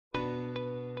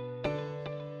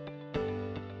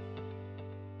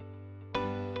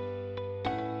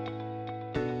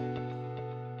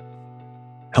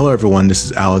Hello, everyone. This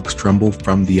is Alex Trumbull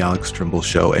from The Alex Trumbull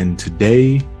Show. And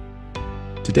today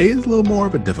is a little more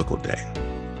of a difficult day.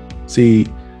 See,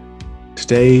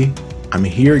 today I'm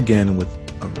here again with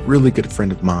a really good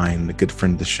friend of mine, a good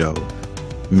friend of the show,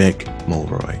 Mick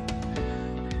Mulroy.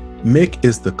 Mick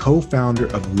is the co-founder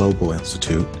of Lobo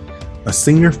Institute, a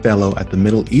senior fellow at the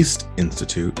Middle East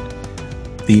Institute,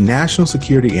 the national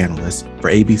security analyst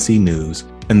for ABC News,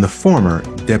 and the former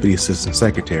Deputy Assistant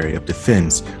Secretary of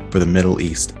Defense for the Middle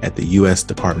East at the U.S.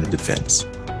 Department of Defense.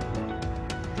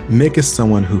 Mick is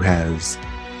someone who has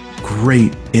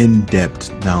great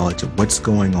in-depth knowledge of what's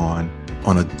going on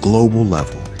a global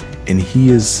level, and he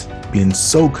is being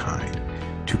so kind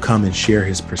to come and share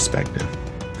his perspective.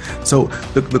 So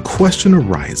the question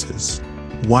arises,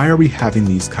 why are we having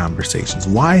these conversations?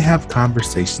 Why have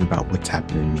conversations about what's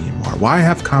happening in Myanmar? Why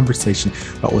have conversations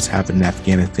about what's happening in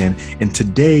Afghanistan? And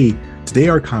today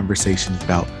our conversation is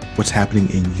about what's happening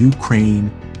in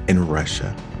Ukraine and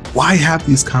Russia. Why have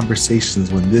these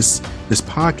conversations when this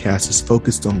podcast is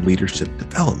focused on leadership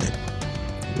development?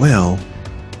 Well,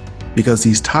 because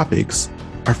these topics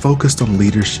are focused on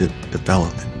leadership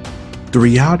development. The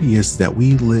reality is that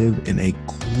we live in a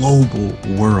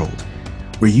global world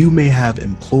where you may have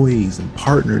employees and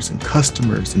partners and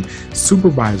customers and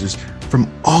supervisors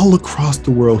from all across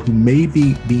the world who may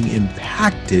be being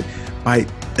impacted by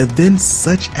events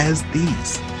such as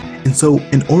these. And so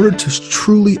in order to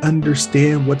truly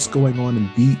understand what's going on and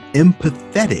be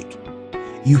empathetic,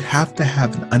 you have to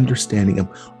have an understanding of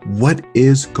what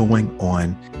is going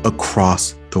on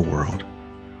across the world.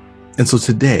 And so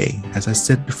today, as I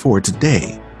said before,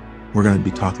 we're going to be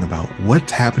talking about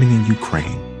what's happening in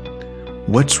Ukraine.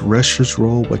 What's Russia's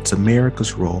role? What's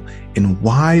America's role? And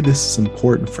why this is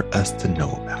important for us to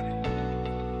know about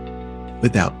it.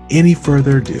 Without any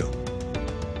further ado,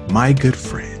 my good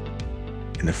friend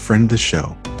and a friend of the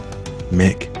show,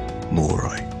 Mick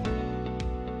Mulroy.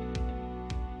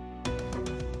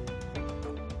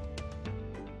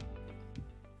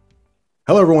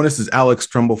 Hello, everyone. This is Alex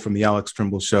Trumbull from The Alex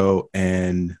Trumbull Show.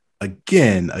 And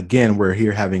again, we're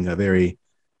here having a very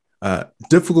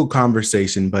difficult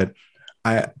conversation, but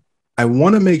I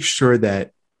want to make sure that,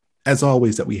 as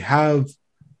always, that we have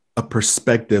a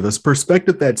perspective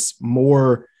that's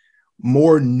more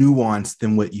nuanced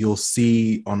than what you'll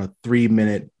see on a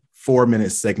 3-minute,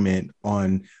 4-minute segment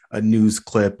on a news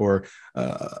clip or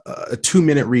a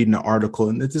 2-minute reading an article.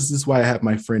 And this is why I have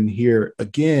my friend here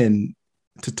again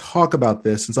to talk about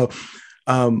this. And so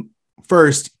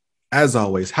first, as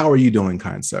always, how are you doing,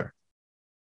 kind sir?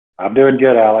 I'm doing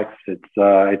good, Alex.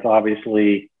 It's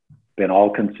obviously been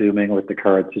all-consuming with the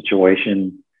current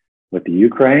situation with the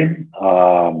Ukraine,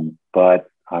 but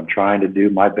I'm trying to do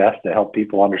my best to help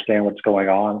people understand what's going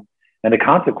on and the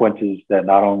consequences that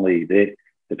not only the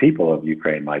people of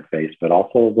Ukraine might face, but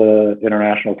also the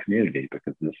international community,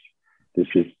 because this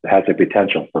has a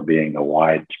potential for being a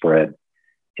widespread,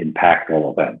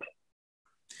 impactful event.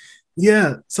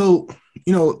 Yeah. So,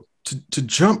 to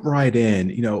jump right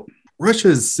in, Russia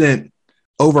has sent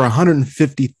over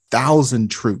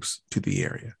 150,000 troops to the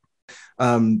area.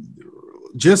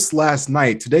 Just last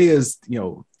night, today is,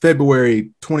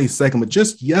 February 22nd, but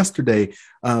just yesterday,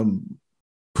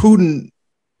 Putin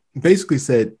basically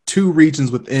said 2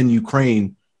 regions within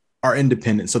Ukraine are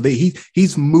independent. So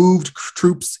he's moved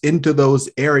troops into those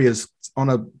areas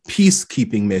on a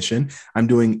peacekeeping mission. I'm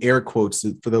doing air quotes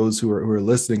for those who are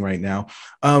listening right now.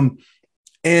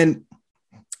 And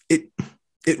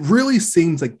it really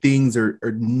seems like things are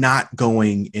not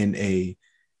going in a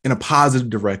positive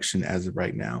direction as of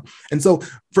right now. And so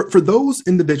for those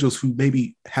individuals who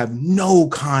maybe have no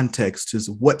context as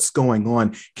what's going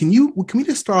on, can we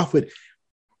just start off with,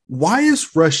 why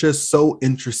is Russia so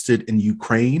interested in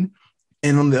Ukraine?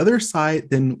 And on the other side,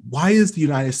 then why is the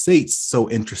United States so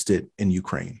interested in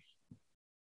Ukraine?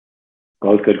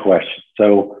 Both good questions.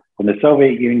 So when the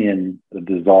Soviet Union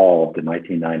dissolved in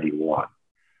 1991,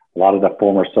 a lot of the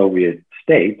former Soviet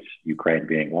states, Ukraine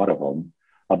being one of them,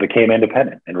 became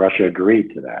independent, and Russia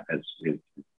agreed to that. As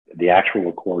the actual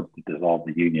accord that dissolved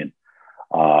the Union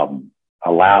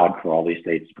allowed for all these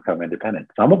states to become independent.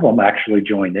 Some of them actually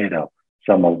joined NATO,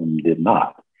 some of them did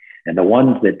not. And the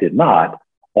ones that did not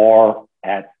are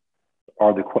at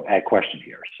question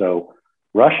here. So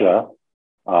Russia,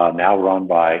 now run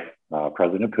by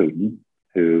President Putin,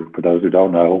 who, for those who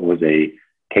don't know, was a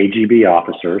KGB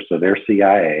officer, so they're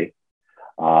CIA,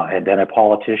 and then a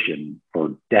politician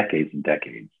for decades and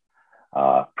decades.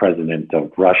 President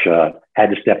of Russia had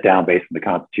to step down based on the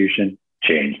Constitution,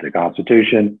 change the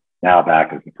Constitution, now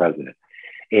back as the president.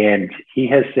 And he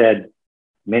has said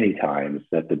many times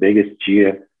that the biggest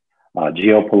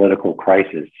geopolitical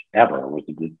crisis ever was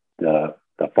the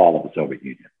fall of the Soviet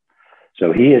Union.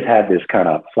 So he has had this kind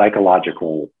of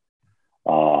psychological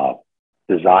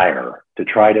desire to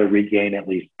try to regain at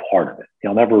least part of it.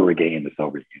 He'll never regain the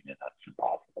Soviet Union. That's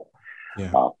impossible.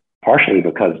 Yeah. Partially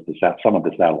because some of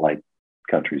the satellite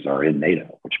countries are in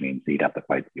NATO, which means he'd have to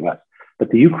fight the US. But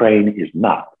the Ukraine is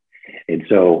not. And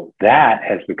so that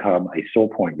has become a sore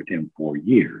point with him for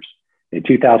years. In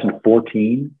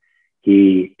 2014,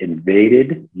 he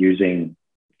invaded using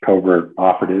covert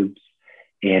operatives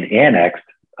and annexed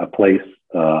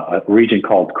a region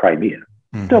called Crimea,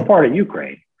 still part of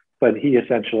Ukraine, but he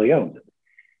essentially owns it.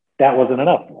 That wasn't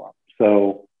enough for him.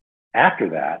 So after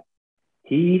that,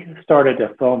 he started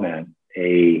to foment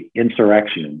a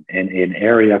insurrection in an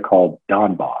area called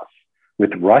Donbass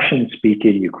with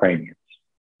Russian-speaking Ukrainians,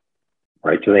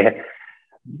 right? So they had,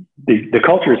 the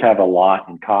cultures have a lot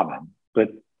in common, but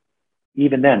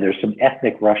even then, there's some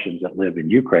ethnic Russians that live in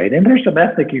Ukraine, and there's some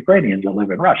ethnic Ukrainians that live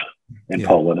in Russia and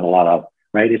Poland, and a lot of,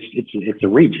 right? It's a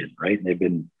region, right? And they've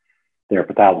been there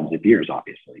for thousands of years,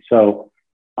 obviously. So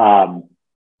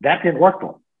that didn't work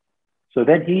for him. So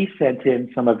then he sent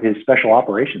in some of his special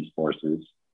operations forces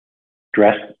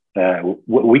dressed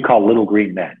what we call little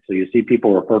green men. So you see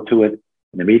people refer to it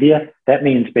in the media. That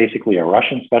means basically a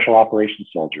Russian special operations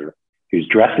soldier who's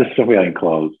dressed as civilian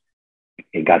clothes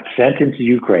and got sent into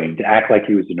Ukraine to act like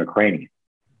he was an Ukrainian.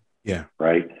 Yeah.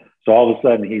 Right. So all of a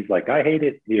sudden he's like, I hate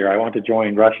it here. I want to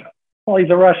join Russia. Well, he's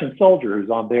a Russian soldier who's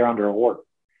on there under order.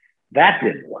 That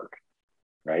didn't work.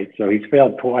 Right. So he's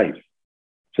failed twice.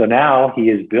 So now he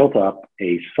has built up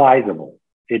a sizable,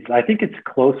 I think it's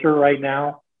closer right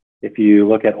now. If you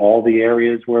look at all the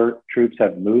areas where troops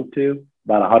have moved to,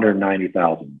 about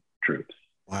 190,000 troops.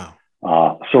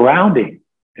 Wow. Surrounding,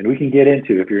 and we can get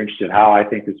into, if you're interested, how I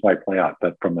think this might play out.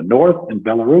 But from the north in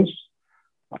Belarus,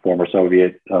 a former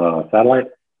Soviet satellite,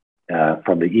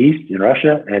 from the east in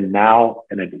Russia, and now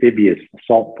an amphibious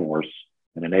assault force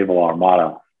and a naval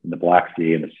armada in the Black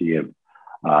Sea and the Sea of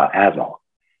Azov.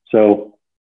 So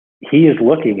he is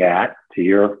looking at, to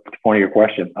your point of your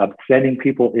question, of sending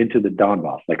people into the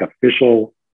Donbass, like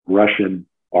official Russian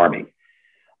army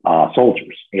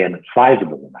soldiers, and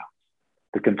sizable amounts.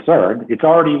 The concern, it's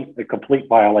already a complete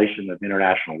violation of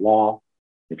international law.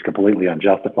 It's completely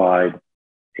unjustified,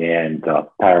 and the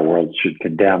entire world should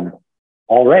condemn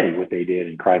already what they did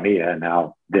in Crimea and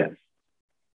now this.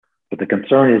 But the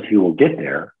concern is he will get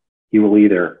there. He will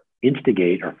either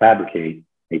instigate or fabricate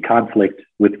a conflict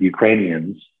with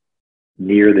Ukrainians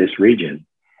near this region,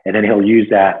 and then he'll use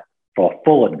that for a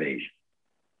full invasion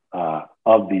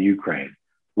of the Ukraine,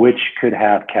 which could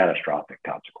have catastrophic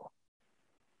consequences.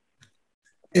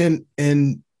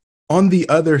 And on the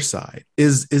other side,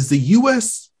 is the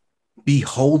U.S.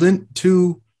 beholden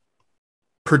to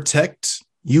protect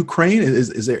Ukraine?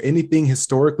 Is there anything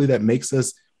historically that makes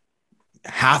us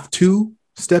have to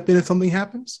step in if something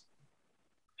happens?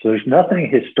 So there's nothing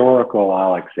historical,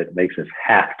 Alex, that makes us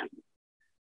have to.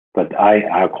 But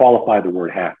I qualify the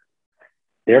word have to.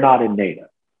 They're not in NATO.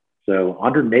 So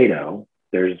under NATO,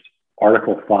 there's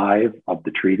Article 5 of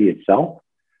the treaty itself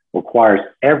requires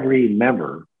every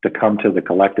member to come to the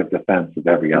collective defense of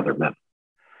every other member.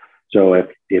 So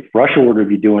if Russia were to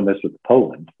be doing this with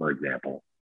Poland, for example,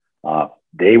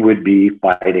 they would be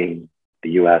fighting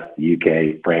the US, the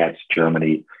UK, France,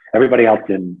 Germany, everybody else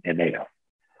in NATO.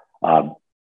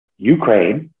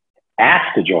 Ukraine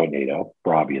asked to join NATO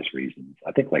for obvious reasons,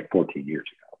 I think like 14 years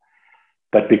ago.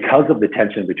 But because of the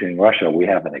tension between Russia, we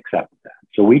haven't accepted that.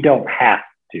 So we don't have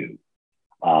to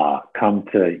come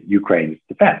to Ukraine's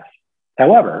defense.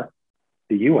 However,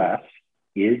 the US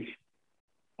is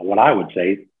what I would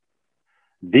say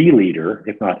the leader,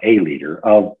 if not a leader,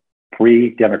 of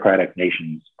free democratic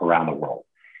nations around the world.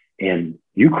 And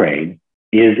Ukraine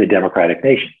is a democratic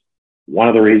nation. One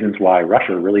of the reasons why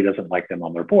Russia really doesn't like them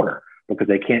on their border, because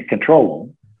they can't control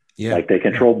them. Yeah. Like they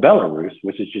control Belarus,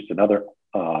 which is just another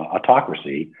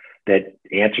autocracy that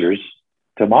answers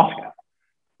to Moscow.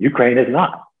 Ukraine is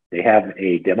not. They have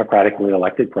a democratically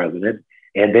elected president,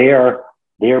 and they are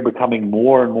becoming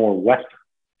more and more Western.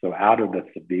 So out of the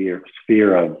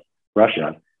sphere of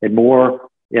Russia and more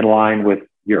in line with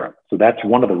Europe. So that's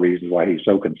one of the reasons why he's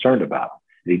so concerned about it.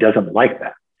 And he doesn't like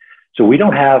that. So we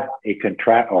don't have a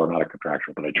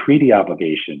treaty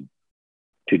obligation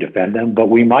to defend them, but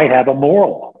we might have a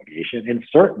moral obligation. And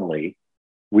certainly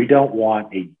we don't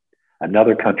want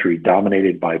another country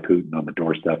dominated by Putin on the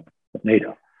doorstep of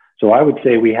NATO. So I would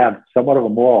say we have somewhat of a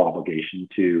moral obligation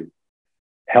to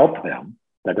help them.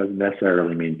 That doesn't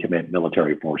necessarily mean commit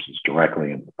military forces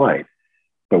directly in the fight,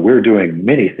 but we're doing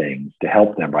many things to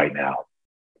help them right now.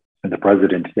 And the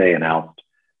president today announced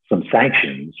some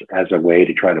sanctions as a way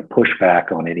to try to push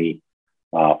back on any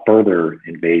further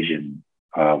invasion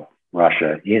of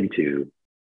Russia into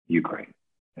Ukraine.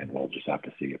 And we'll just have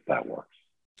to see if that works.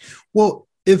 Well,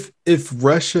 if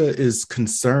Russia is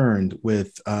concerned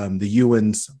with the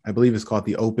UN's, I believe it's called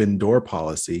the open door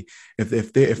policy,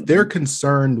 if they're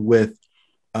concerned with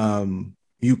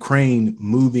Ukraine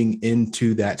moving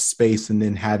into that space and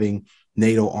then having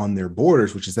NATO on their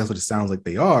borders, that's what it sounds like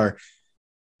they are.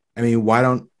 I mean, why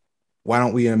don't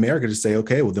we in America just say,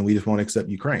 okay, well then we just won't accept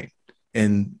Ukraine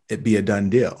and it be a done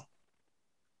deal?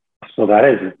 So that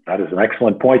is an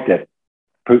excellent point that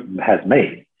Putin has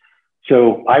made.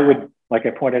 So I would, like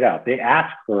I pointed out, they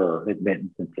asked for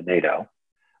admittance into NATO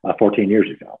 14 years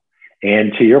ago.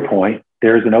 And to your point,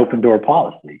 there's an open door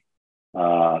policy.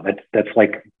 That's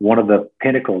like one of the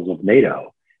pinnacles of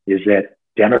NATO, is that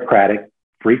democratic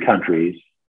free countries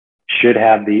should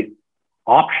have the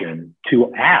option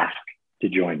to ask to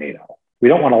join NATO. We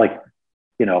don't want to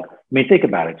think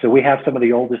about it. So we have some of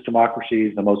the oldest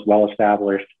democracies, the most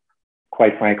well-established,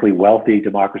 quite frankly, wealthy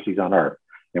democracies on earth.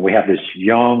 And we have this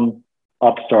young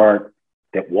upstart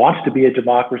that wants to be a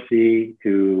democracy,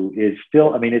 who is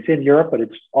still, it's in Europe, but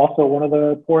it's also one of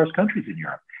the poorest countries in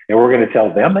Europe. And we're going to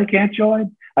tell them they can't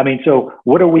join? So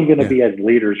what are we going to be as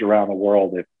leaders around the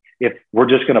world if we're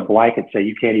just going to blanket say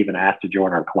you can't even ask to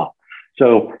join our club?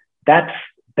 So that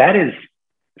is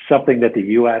something that the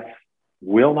U.S.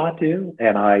 will not do,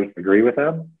 and I agree with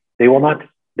them. They will not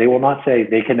say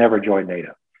they can never join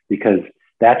NATO, because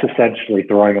that's essentially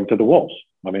throwing them to the wolves.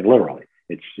 Literally.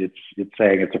 It's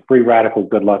saying it's a free radical,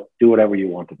 good luck, do whatever you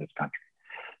want in this country.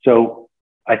 So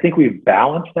I think we've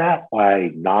balanced that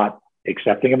by not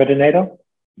accepting him into NATO.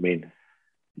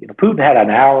 Putin had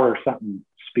an hour or something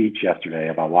speech yesterday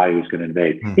about why he was going to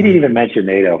invade. Mm-hmm. He didn't even mention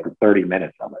NATO for 30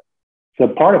 minutes of it. So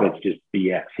part of it's just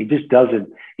BS. He just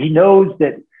doesn't, he knows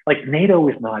that NATO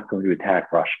is not going to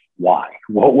attack Russia. Why?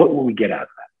 What will we get out of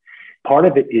that? Part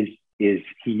of it is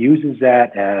he uses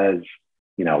that as,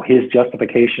 his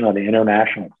justification on the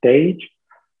international stage,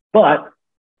 but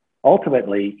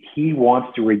ultimately he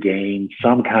wants to regain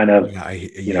some kind of,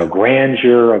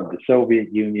 grandeur of the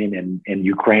Soviet Union, and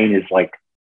Ukraine is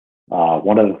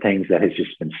one of the things that has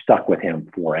just been stuck with him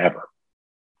forever.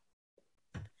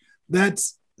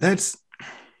 That's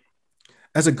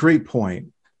a great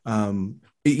point. I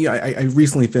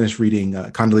recently finished reading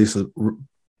Condoleezza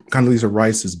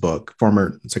Rice's book,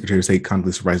 former Secretary of State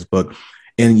Condoleezza Rice's book,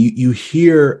 and you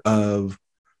hear of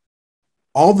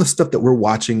all the stuff that we're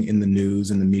watching in the news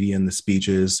and the media and the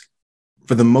speeches.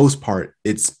 For the most part,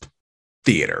 it's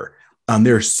theater.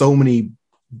 There are so many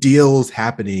deals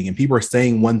happening, and people are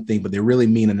saying one thing, but they really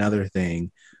mean another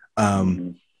thing.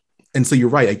 And so you're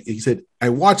right. Like you said, I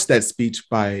watched that speech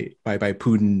by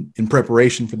Putin in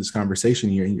preparation for this conversation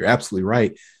here, and you're absolutely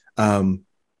right.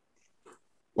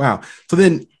 Wow. So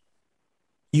then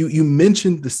you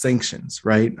mentioned the sanctions,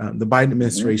 right? The Biden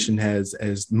administration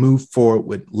has moved forward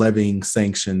with levying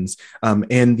sanctions,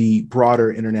 and the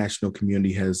broader international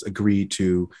community has agreed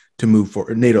to move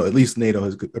forward. NATO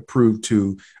has approved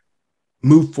to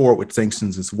move forward with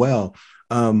sanctions as well.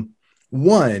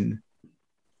 One,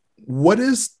 what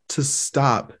is to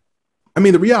stop?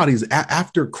 The reality is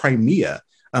after Crimea,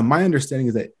 my understanding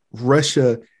is that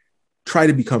Russia tried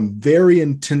to become very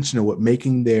intentional with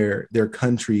making their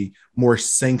country more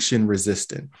sanction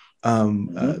resistant.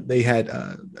 They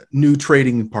had new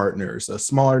trading partners, a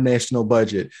smaller national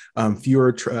budget,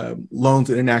 fewer loans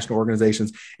to international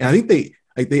organizations. And I think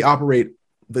they operate,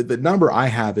 the number I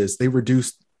have is they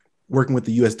reduced working with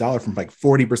the US dollar from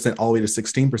 40% all the way to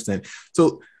 16%.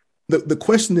 So the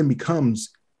question then becomes,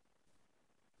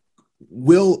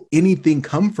 will anything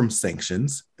come from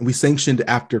sanctions? And we sanctioned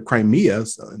after Crimea,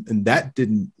 and that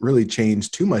didn't really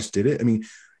change too much, did it?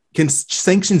 Can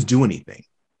sanctions do anything?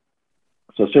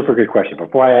 So super good question.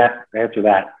 Before I answer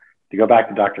that, to go back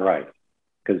to Dr. Rice,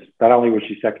 because not only was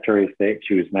she Secretary of State,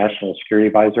 she was National Security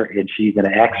Advisor, and she's an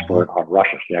expert on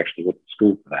Russia. She actually went to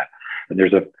school for that. And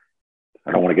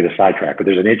I don't want to get a sidetrack, but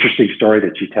there's an interesting story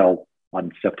that she tells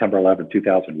on September 11,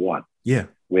 2001. Yeah.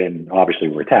 When obviously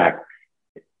we were attacked.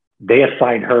 They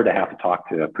assigned her to have to talk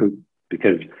to Putin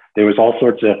because there was all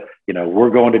sorts of, we're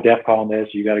going to DEFCON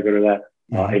this, you got to go to that.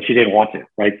 And she didn't want to,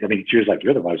 right? She was like,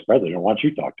 you're the vice president, why don't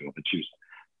you talk to him? And she was,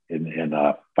 and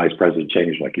Vice President Cheney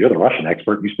was like, you're the Russian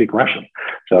expert, you speak Russian.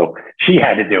 So she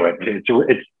had to do it.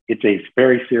 It's a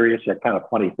very serious and kind of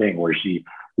funny thing where she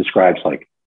describes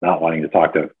not wanting to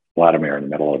talk to Vladimir in the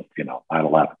middle of,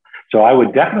 9/11. So I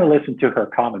would definitely listen to her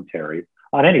commentary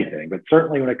on anything, but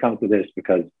certainly when it comes to this,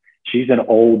 because she's an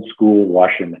old school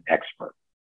Russian expert.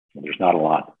 And there's not a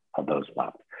lot of those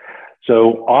left.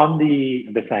 So on the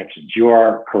sanctions, you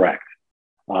are correct.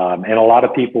 And a lot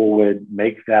of people would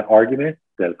make that argument,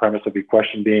 the premise of your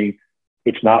question being,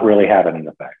 it's not really having an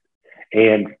effect.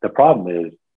 And the problem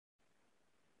is,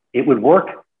 it would work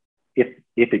if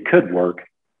it could work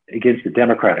against a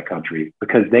democratic country,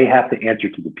 because they have to answer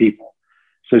to the people.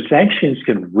 So sanctions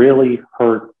can really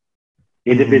hurt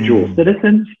individual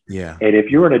citizens. Yeah. And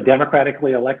if you're in a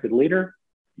democratically elected leader,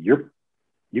 you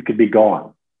could be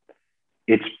gone.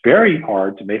 It's very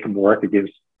hard to make them work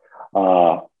against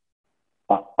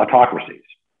autocracies,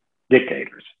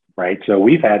 dictators, right? So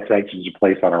we've had sanctions in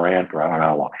place on Iran for I don't know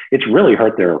how long. It's really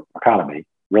hurt their economy,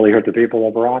 really hurt the people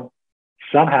of Iran.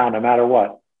 Somehow, no matter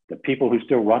what, the people who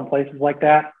still run places like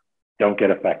that don't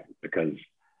get affected, because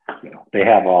they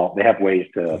have ways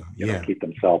to keep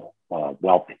themselves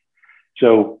wealthy.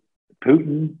 So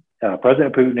Putin,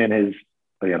 President Putin, and his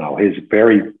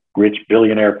very rich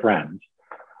billionaire friends,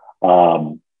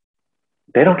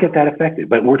 they don't get that affected,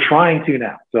 but we're trying to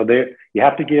now. So you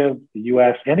have to give the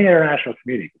U.S. and the international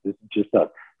community, this is just us,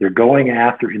 they're going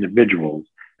after individuals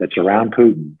that surround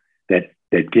Putin that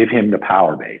give him the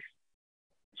power base.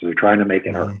 So they're trying to make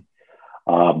it hurt.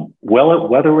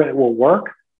 Whether it will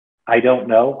work, I don't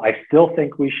know. I still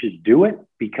think we should do it,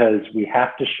 because we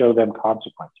have to show them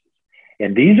consequences.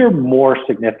 And these are more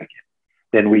significant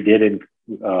than we did in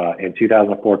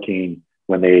 2014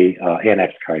 when they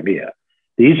annexed Crimea.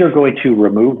 These are going to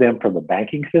remove them from the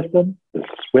banking system, the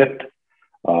SWIFT.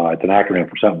 It's an acronym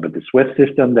for something, but the SWIFT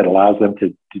system that allows them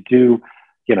to do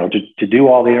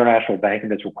all the international banking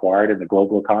that's required in the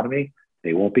global economy.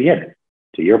 They won't be in it.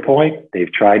 To your point,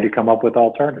 they've tried to come up with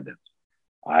alternatives.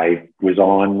 I was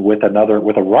on with a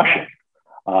Russian,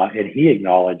 and he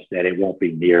acknowledged that it won't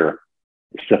be near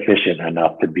sufficient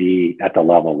enough to be at the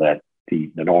level that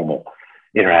the normal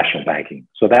international banking.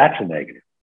 So that's a negative.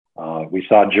 We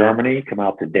saw Germany come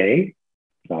out today,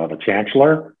 the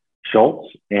Chancellor, Scholz,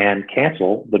 and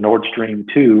cancel the Nord Stream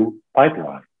 2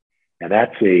 pipeline. And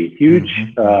that's a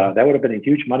huge, that would have been a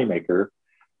huge moneymaker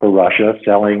for Russia,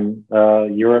 selling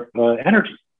Europe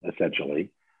energy,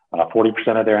 essentially.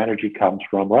 40% of their energy comes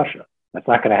from Russia. That's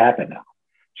not going to happen now.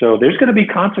 So there's going to be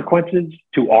consequences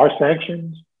to our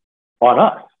sanctions on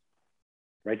us,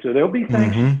 right? So there'll be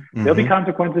sanctions. There'll be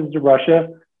consequences to Russia.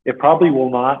 It probably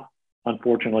will not,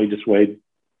 unfortunately, dissuade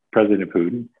President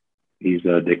Putin. He's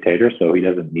a dictator, so he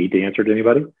doesn't need to answer to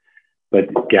anybody.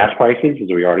 But gas prices, as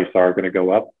we already saw, are going to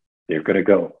go up. They're going to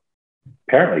go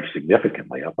apparently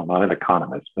significantly up. I'm not an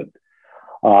economist, but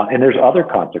and there's other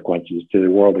consequences to the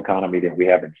world economy that we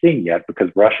haven't seen yet, because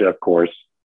Russia, of course,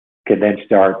 can then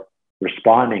start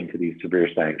responding to these severe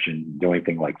sanctions, doing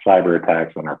things like cyber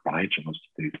attacks on our financial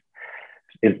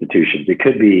institutions. It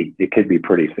could be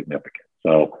pretty significant.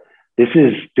 So this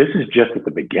is just at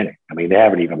the beginning. I mean, they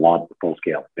haven't even launched the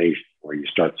full-scale invasion, where you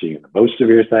start seeing the most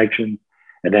severe sanctions,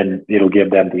 and then it'll give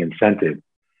them the incentive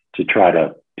to try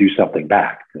to do something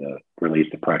back to release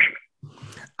the pressure.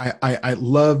 I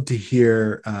love to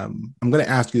hear. I'm going to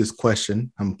ask you this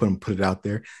question. I'm going to put it out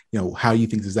there. How you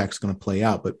think this is actually going to play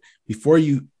out. But before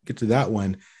you get to that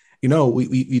one,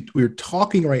 we're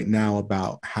talking right now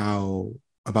about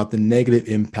the negative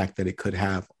impact that it could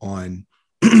have on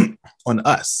on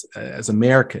us as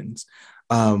Americans.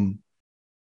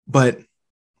 But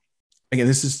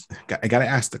again, I got to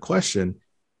ask the question: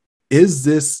 Is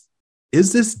this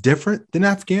different than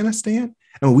Afghanistan?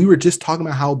 And we were just talking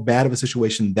about how bad of a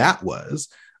situation that was.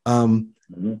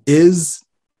 Is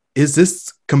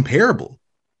this comparable?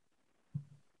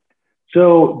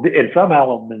 So in some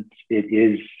elements, it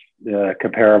is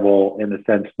comparable in the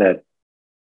sense that,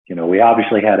 we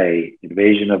obviously had an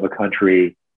invasion of a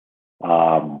country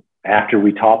after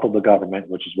we toppled the government,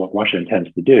 which is what Russia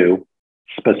intends to do.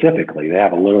 Specifically, they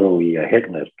have literally a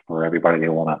hit list for everybody they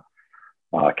want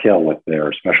to kill with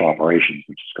their special operations,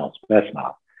 which is called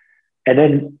Spetsnaz. And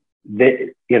then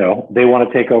they want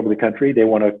to take over the country. They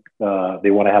want to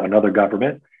have another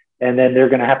government, and then they're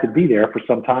going to have to be there for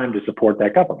some time to support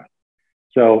that government.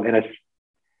 So in a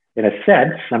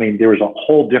sense, I mean, there's a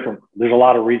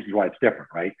lot of reasons why it's different,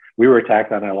 right? We were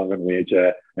attacked on 9/11. We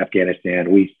had Afghanistan.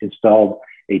 We installed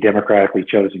a democratically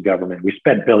chosen government. We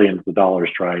spent billions of dollars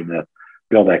trying to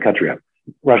build that country up.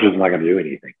 Russia's not going to do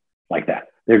anything like that.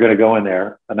 They're going to go in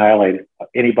there, annihilate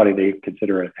anybody they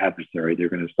consider an adversary. They're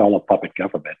going to install a puppet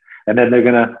government. And then they're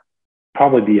going to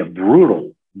probably be a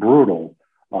brutal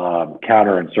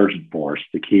counterinsurgent force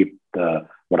to keep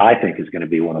what I think is going to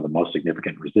be one of the most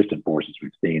significant resistant forces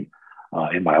we've seen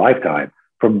in my lifetime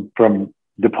from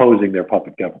deposing their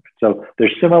puppet government. So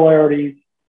there's similarities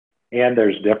and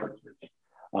there's differences.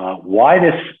 Why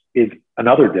this is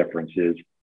another difference is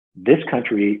this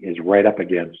country is right up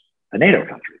against a NATO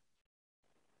country,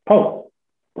 Poland,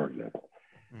 for example.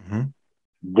 Mm-hmm.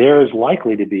 There is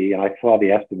likely to be, and I saw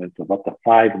the estimates of up to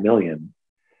 5 million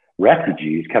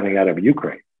refugees coming out of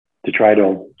Ukraine to try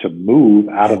to move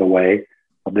out of the way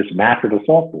of this massive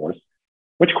assault force,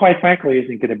 which quite frankly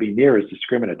isn't going to be near as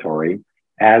discriminatory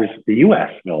as the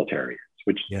US military is,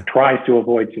 which tries to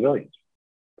avoid civilians.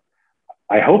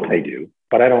 I hope they do,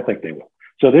 but I don't think they will.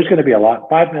 So there's going to be a lot,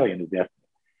 5 million is the estimate.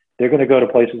 They're going to go to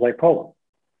places like Poland,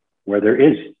 where there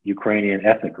is Ukrainian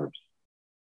ethnic groups.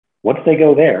 Once they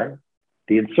go there,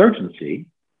 the insurgency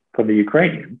from the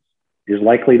Ukrainians is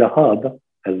likely to hub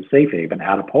as a safe haven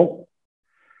out of Poland.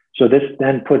 So this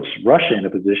then puts Russia in a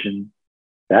position,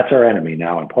 that's our enemy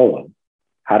now in Poland.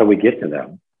 How do we get to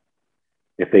them?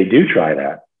 If they do try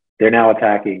that, they're now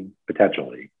attacking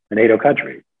potentially a NATO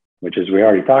country, which, as we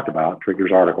already talked about,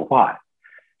 triggers Article 5.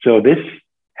 So this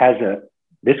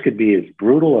could be as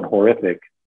brutal and horrific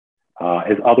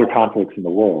as other conflicts in the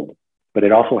world, but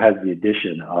it also has the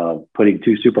addition of putting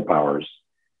two superpowers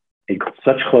in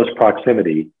such close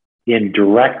proximity in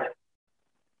direct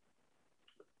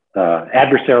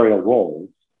adversarial roles,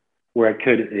 where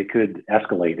it could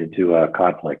escalate into a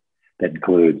conflict that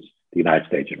includes the United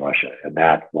States and Russia, and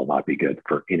that will not be good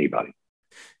for anybody.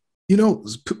 You know,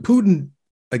 Putin,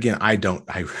 again, I do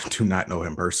not know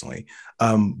him personally,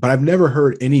 but I've never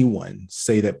heard anyone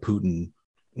say that Putin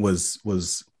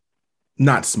was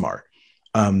not smart,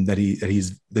 that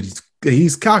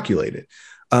he's calculated.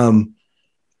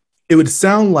 It would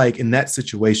sound like in that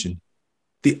situation,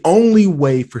 the only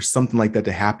way for something like that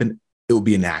to happen, it would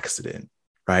be an accident,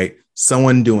 right?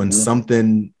 Someone doing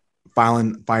something,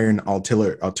 firing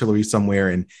artillery somewhere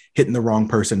and hitting the wrong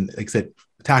person. Like I said,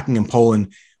 attacking in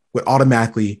Poland would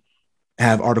automatically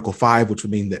have Article 5, which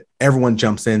would mean that everyone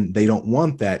jumps in. They don't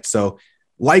want that. So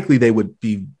likely they would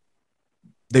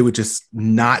just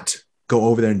not go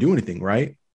over there and do anything,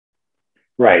 right?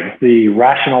 Right. The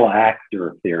rational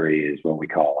actor theory is what we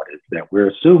call it. Is that we're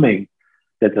assuming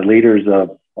that the leaders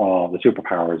of the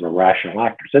superpowers are rational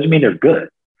actors. Doesn't mean they're good.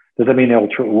 Doesn't mean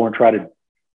won't try to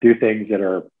do things that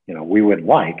are, we wouldn't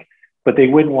like, but they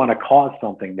wouldn't want to cause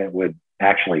something that would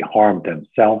actually harm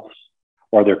themselves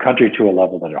or their country to a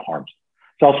level that it harms them.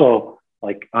 It's also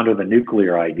like under the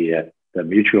nuclear idea, the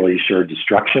mutually assured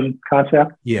destruction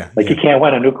concept. Yeah. You can't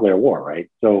win a nuclear war,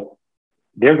 right? So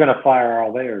they're going to fire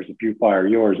all theirs. If you fire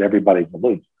yours, everybody's a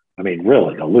loser. I mean,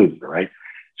 really a loser, right?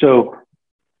 So,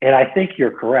 and I think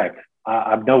you're correct.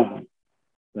 I'm no,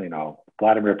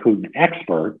 Vladimir Putin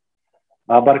expert,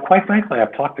 but quite frankly,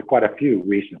 I've talked to quite a few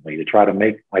recently to try to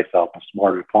make myself as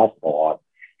smart as possible on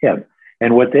him.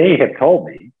 And what they have told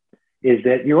me is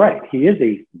that you're right. He is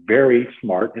a very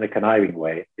smart, in a conniving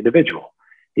way, individual.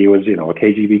 He was, a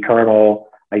KGB colonel.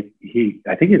 I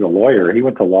think he's a lawyer. He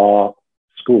went to law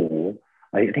school.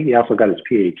 I think he also got his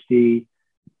PhD.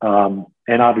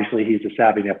 And obviously, he's a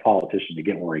savvy enough politician to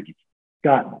get where he's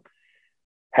gotten.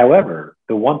 However,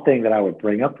 the one thing that I would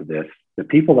bring up to this, the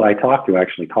people that I talked to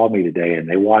actually called me today and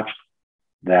they watched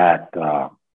that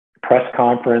press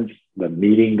conference, the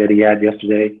meeting that he had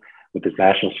yesterday with the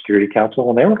National Security Council,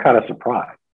 and they were kind of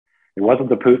surprised. It wasn't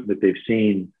the Putin that they've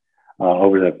seen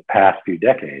over the past few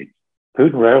decades.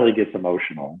 Putin rarely gets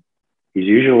emotional. He's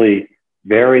usually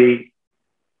very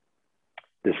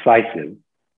decisive.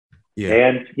 Yeah.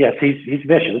 And yes, he's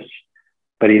vicious,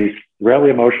 but he's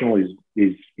rarely emotional.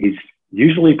 He's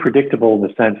usually predictable in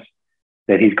the sense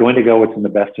that he's going to go what's in the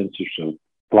best interest of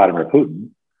Vladimir Putin.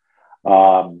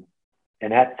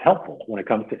 And that's helpful when it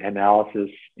comes to analysis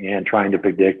and trying to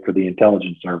predict for the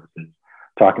intelligence services,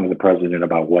 talking to the president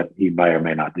about what he may or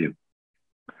may not do.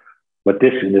 But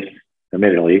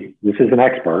admittedly, this is an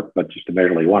expert, but just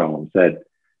admittedly one of them said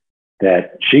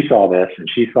that she saw this and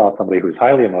she saw somebody who was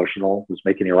highly emotional, was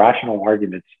making irrational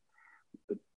arguments,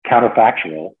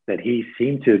 counterfactual, that he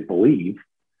seemed to believe.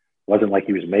 Wasn't like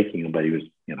he was making them, but he was,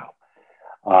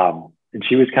 and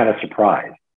she was kind of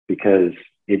surprised because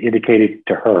it indicated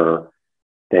to her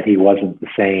that he wasn't the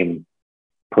same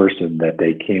person that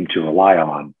they came to rely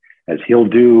on, as he'll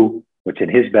do what's in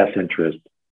his best interest,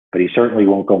 but he certainly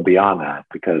won't go beyond that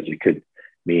because it could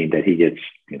mean that he gets,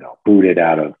 booted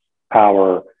out of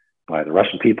power by the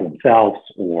Russian people themselves,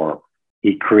 or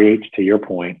he creates, to your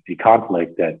point, a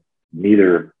conflict that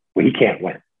he can't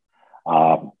win.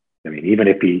 Even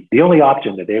if the only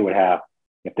option that they would have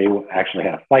if they actually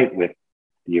had a fight with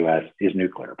the U.S. is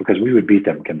nuclear, because we would beat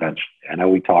them conventionally. I know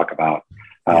we talk about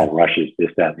how Russia's this,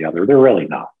 that, and the other. They're really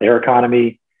not. Their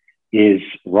economy is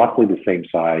roughly the same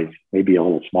size, maybe a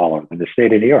little smaller than the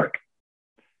state of New York,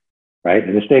 right?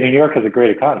 And the state of New York has a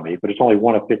great economy, but it's only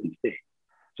one of 50 states.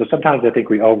 So sometimes I think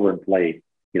we overinflate,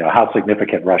 how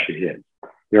significant Russia is.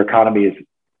 Their economy is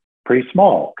pretty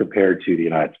small compared to the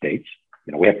United States.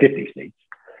 We have 50 states.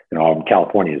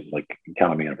 California is like an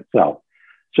economy in itself.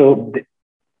 So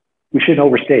we shouldn't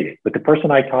overstate it. But the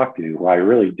person I talked to, who I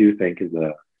really do think is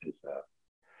a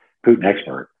Putin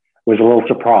expert, was a little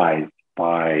surprised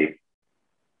by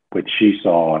what she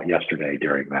saw yesterday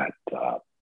during that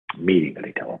meeting that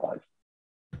he televised.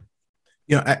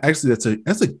 Actually,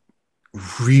 that's a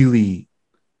really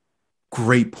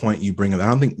great point you bring up. I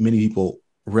don't think many people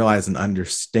realize and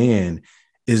understand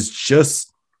is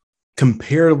just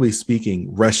comparatively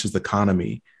speaking, Russia's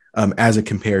economy as it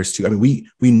compares to,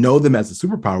 we know them as a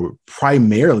superpower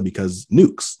primarily because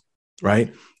nukes,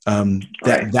 right?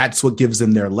 That's what gives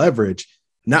them their leverage,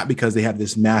 not because they have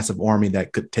this massive army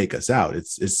that could take us out.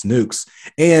 It's nukes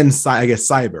and I guess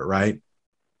cyber, right?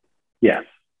 Yes.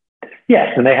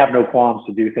 And they have no qualms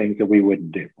to do things that we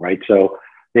wouldn't do, right? So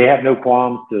they have no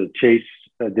qualms to chase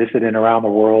a dissident around the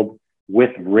world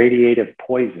with radiative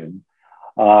poison,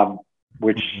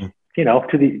 which,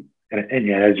 and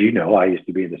as you know, I used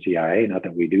to be in the CIA, not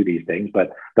that we do these things,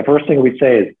 but the first thing we'd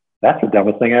say is, that's the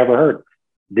dumbest thing I ever heard.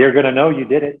 They're going to know you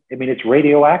did it. It's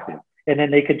radioactive. And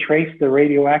then they could trace the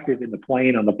radioactive in the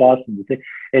plane, on the bus, and the thing.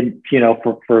 And,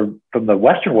 from the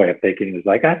Western way of thinking, it's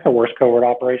like, that's the worst covert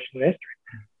operation in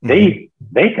history.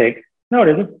 They think, no, it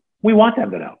isn't. We want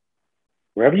them to know.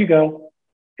 Wherever you go,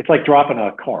 it's like dropping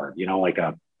a card,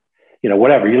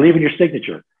 whatever. You're leaving your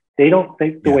signature. They don't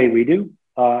think the way we do.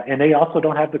 And they also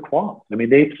don't have the qualms.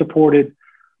 They've supported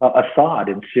Assad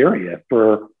in Syria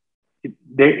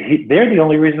they're the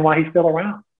only reason why he's still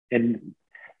around. And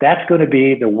that's going to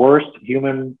be the worst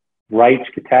human rights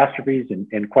catastrophes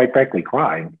and quite frankly,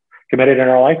 crime committed in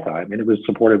our lifetime. And it was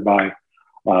supported by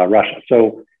Russia.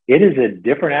 So it is a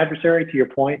different adversary, to your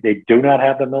point. They do not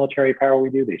have the military power we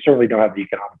do. They certainly don't have the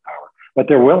economic power, but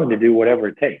they're willing to do whatever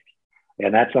it takes.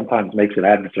 And that sometimes makes an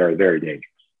adversary very dangerous.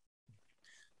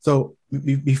 So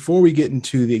before we get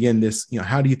into this,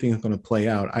 how do you think it's going to play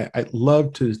out? I'd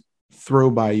love to throw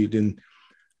by you.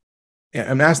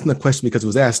 I'm asking the question because it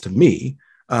was asked to me.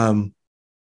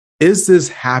 Is this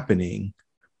happening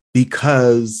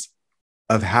because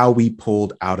of how we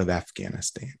pulled out of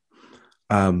Afghanistan?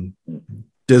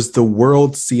 Does the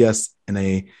world see us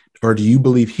or do you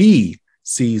believe he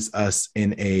sees us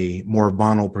in a more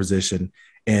vulnerable position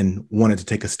and wanted to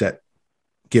take a step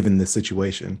given the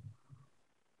situation?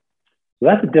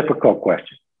 Well, that's a difficult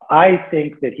question. I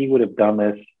think that he would have done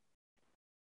this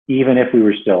even if we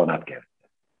were still in Afghanistan.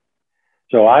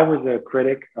 So I was a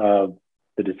critic of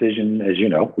the decision, as you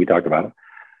know, we talked about it,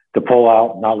 to pull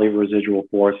out, not leave a residual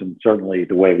force, and certainly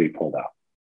the way we pulled out.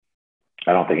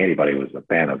 I don't think anybody was a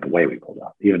fan of the way we pulled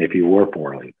out, even if you were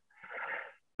for leave.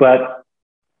 But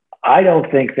I don't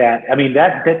think that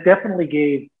definitely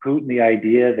gave Putin the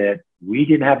idea that we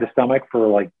didn't have the stomach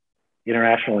for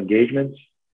international engagements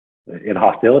in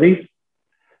hostilities.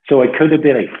 So it could have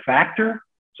been a factor.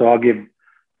 So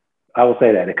I will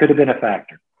say that it could have been a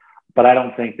factor, but I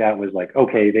don't think that was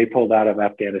okay, they pulled out of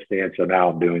Afghanistan, so now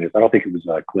I'm doing this. I don't think it was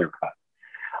clear cut.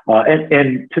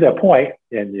 And to that point,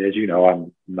 and as you know, I'm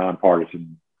a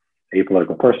nonpartisan,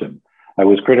 apolitical person. I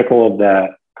was critical of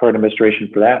the current administration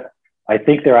for that. I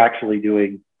think they're actually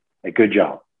doing a good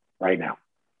job right now.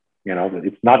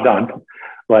 It's not done,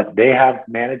 but they have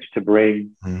managed to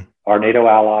bring our NATO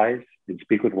allies and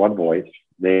speak with one voice.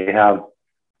 They have,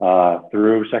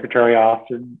 through Secretary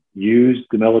Austin, used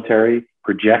the military,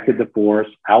 projected the force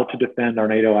out to defend our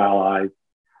NATO allies,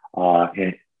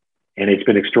 and it's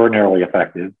been extraordinarily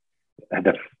effective. And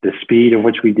the speed in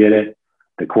which we did it,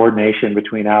 the coordination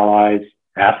between allies,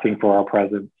 asking for our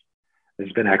presence,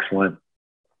 has been excellent.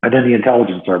 And then the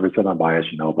intelligence service, and I'm biased,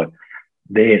 but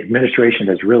the administration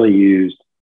has really used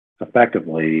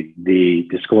effectively the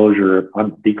disclosure,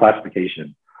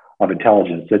 declassification of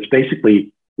intelligence that's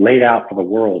basically laid out for the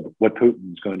world what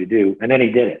Putin's going to do. And then he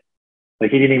did it. He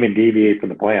didn't even deviate from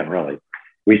the plan, really.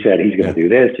 We said he's going to do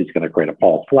this. He's going to create a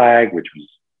false flag, which was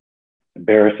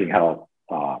embarrassing how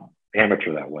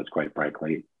amateur that was, quite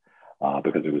frankly,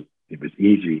 because it was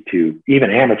easy to,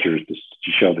 even amateurs to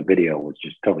show the video was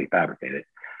just totally fabricated.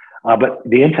 But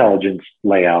the intelligence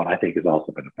layout, I think, has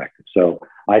also been effective. So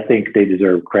I think they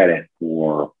deserve credit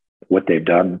for what they've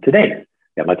done today.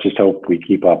 And let's just hope we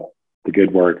keep up the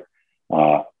good work.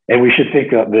 And we should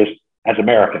think of this as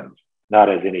Americans, not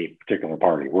as any particular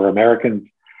party. We're Americans.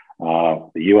 The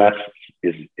U.S.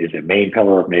 is a main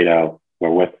pillar of NATO.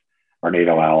 We're with our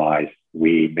NATO allies.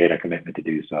 We made a commitment to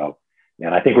do so.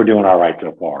 And I think we're doing all right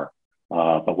so far.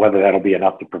 But whether that'll be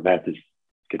enough to prevent this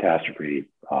catastrophe,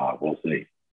 we'll see.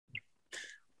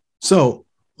 So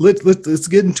let's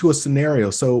get into a scenario.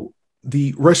 So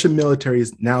the Russian military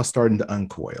is now starting to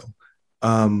uncoil,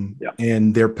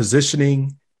 and they're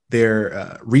positioning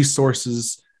their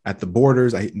resources at the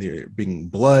borders. They're being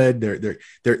blood.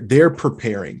 They're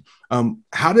preparing.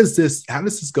 How does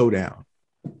this go down?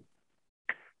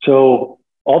 So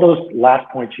all those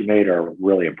last points you made are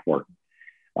really important.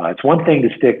 It's one thing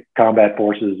to stick combat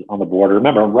forces on the border.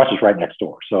 Remember, Russia's right next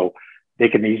door, so they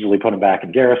can easily put them back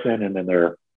in garrison. And then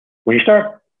when you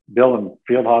start building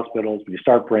field hospitals, when you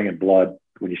start bringing blood,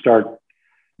 when you start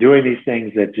doing these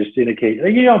things that just indicate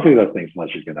you don't do those things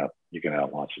unless you're gonna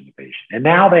launch an invasion. And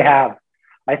now they have,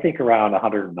 I think, around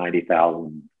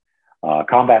 190,000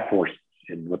 combat forces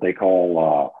in what they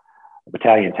call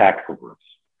battalion tactical groups.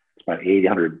 It's about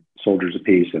 800 soldiers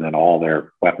apiece, and then all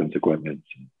their weapons, equipment,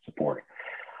 and support.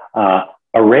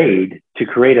 Arrayed to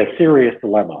create a serious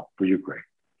dilemma for Ukraine.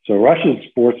 So Russia's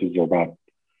forces are about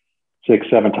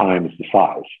 6-7 times the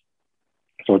size.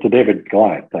 So it's a David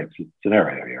Goliath type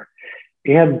scenario here.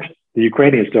 And the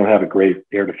Ukrainians don't have a great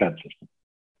air defense system.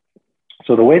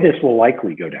 So the way this will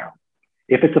likely go down,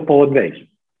 if it's a full invasion,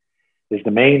 is the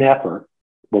main effort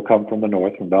will come from the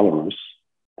north, from Belarus.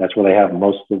 That's where they have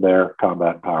most of their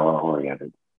combat power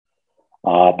oriented.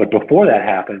 But before that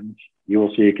happens, you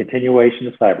will see a continuation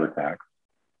of cyber attacks.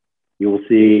 You will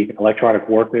see electronic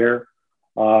warfare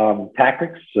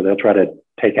tactics. So they'll try to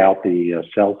take out the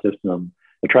cell system.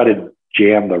 They'll try to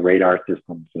jam the radar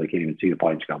system so they can't even see the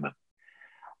planes coming.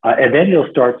 And then you'll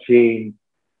start seeing,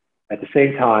 at the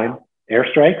same time,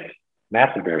 airstrikes,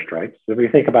 massive airstrikes. So if you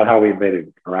think about how we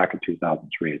invaded Iraq in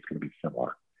 2003, it's going to be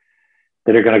similar.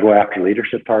 That are going to go after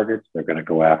leadership targets. They're going to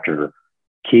go after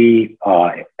key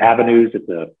avenues that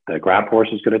the ground force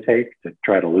is going to take to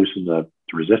try to loosen the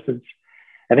resistance.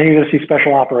 And then you're going to see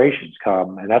special operations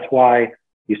come. And that's why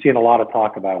you've seen a lot of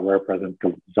talk about where President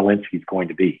Zelensky is going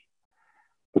to be,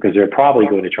 because they're probably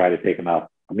going to try to take him out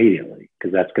immediately,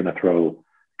 because that's going to throw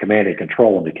command and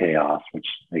control into chaos, which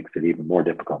makes it even more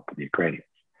difficult for the Ukrainians.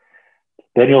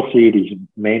 Then you'll see these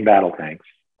main battle tanks,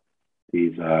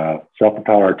 these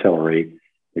self-propelled artillery.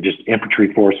 They're just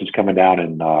infantry forces coming down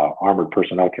in armored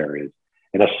personnel carriers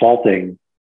and assaulting.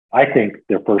 I think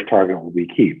their first target will be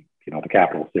Kyiv, the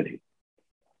capital city.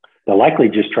 They'll likely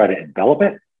just try to envelop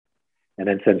it and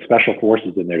then send special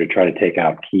forces in there to try to take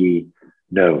out key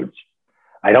nodes.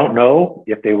 I don't know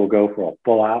if they will go for a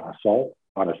full-out assault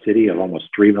on a city of almost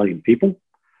 3 million people.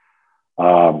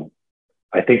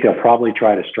 I think they'll probably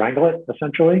try to strangle it,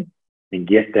 essentially, and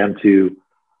get them to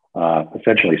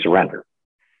essentially surrender.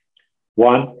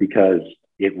 One, because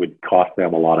it would cost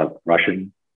them a lot of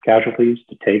Russian casualties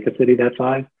to take a city that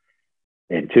size.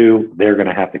 And two, they're going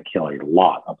to have to kill a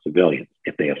lot of civilians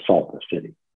if they assault the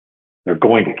city. They're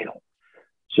going to kill.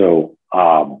 So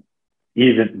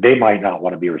even they might not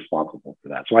want to be responsible for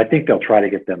that. So I think they'll try to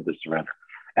get them to surrender.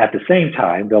 At the same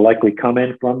time, they'll likely come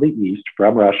in from the east,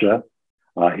 from Russia,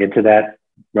 into that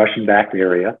Russian-backed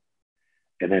area,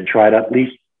 and then try to at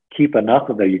least keep enough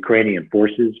of the Ukrainian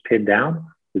forces pinned down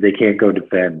that they can't go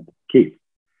defend Kyiv.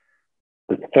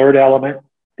 The third element,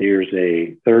 there's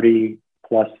a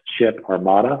 30-plus ship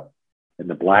armada in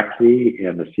the Black Sea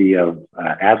and the Sea of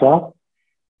Azov,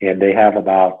 and they have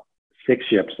about 6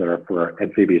 ships that are for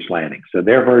amphibious landing. So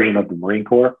their version of the Marine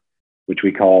Corps, which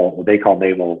they call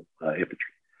naval infantry.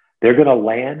 They're going to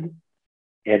land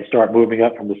and start moving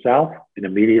up from the south and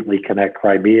immediately connect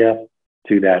Crimea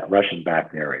to that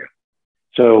Russian-backed area.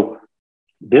 So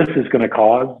this is going to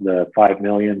cause the 5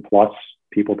 million plus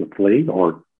people to flee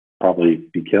or probably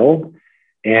be killed.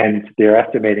 And they're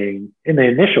estimating in the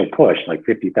initial push, like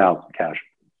 50,000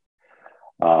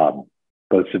 casualties,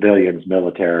 both civilians,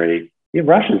 military. In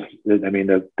Russia's,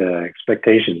 the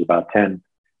expectation is about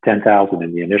 10,000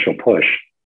 in the initial push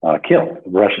killed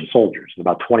Russian soldiers, and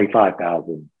about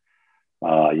 25,000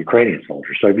 Ukrainian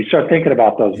soldiers. So if you start thinking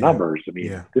about those numbers,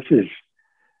 this is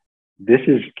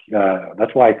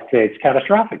that's why I say it's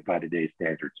catastrophic by today's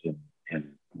standards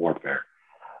in warfare.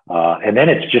 And then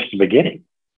it's just the beginning,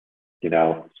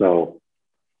 so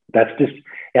that's just,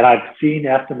 and I've seen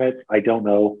estimates, I don't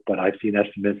know, but I've seen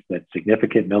estimates that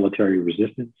significant military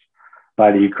resistance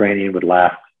by the Ukrainian would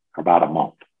last for about a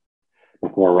month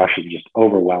before Russia just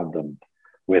overwhelmed them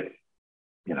with,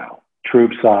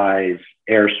 troop size,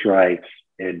 airstrikes,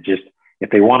 and just, if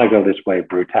they want to go this way,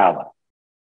 brutality.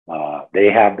 They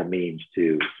have the means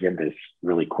to end this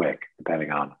really quick,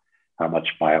 depending on how much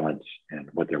violence and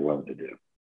what they're willing to do.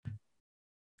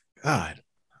 God,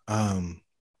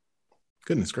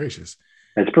 goodness gracious.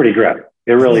 It's pretty grim.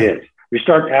 It really is. We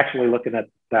start actually looking at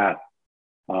that.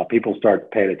 People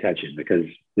start paying attention because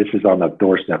this is on the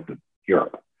doorstep of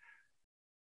Europe.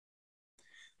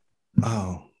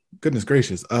 Oh, goodness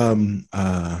gracious.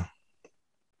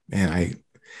 Man,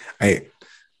 I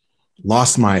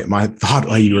lost my thought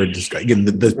while you were describing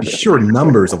the sheer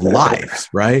numbers of lives,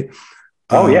 right?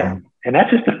 Oh, yeah. And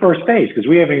that's just the first phase, because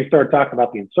we haven't even started talking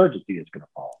about the insurgency that's going to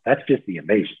follow. That's just the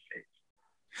invasion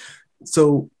phase.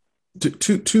 So,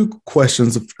 two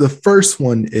questions. The first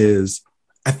one is,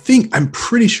 I'm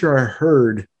pretty sure I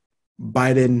heard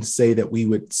Biden say that we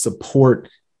would support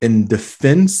in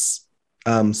defense,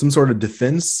 some sort of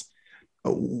defense.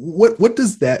 What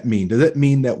does that mean? Does that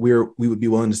mean that we would be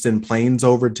willing to send planes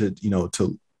over to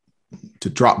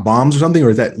drop bombs or something,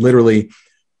 or is that literally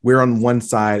we're on one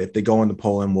side? If they go into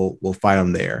Poland, we'll fight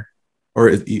them there, or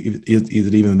is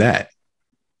it even that?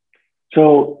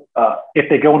 So if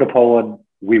they go into Poland,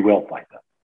 we will fight them.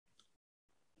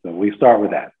 So we start with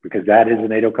that, because that is a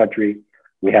NATO country.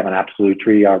 We have an absolute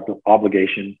treaty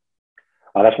obligation.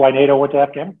 That's why NATO went to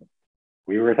Afghanistan.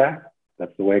 We were attacked.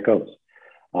 That's the way it goes.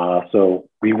 So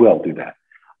we will do that.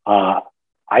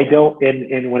 I don't,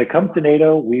 and when it comes to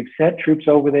NATO, we've sent troops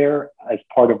over there as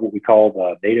part of what we call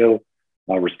the NATO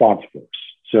response force.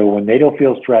 So when NATO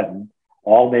feels threatened,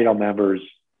 all NATO members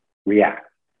react.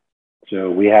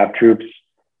 So we have troops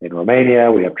in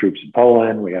Romania, we have troops in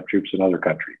Poland, we have troops in other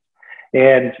countries.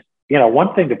 And,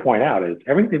 one thing to point out is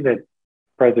everything that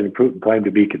President Putin claimed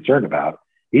to be concerned about,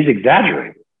 he's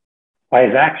exaggerated by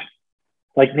his actions.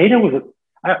 Like NATO was,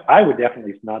 I would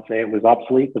definitely not say it was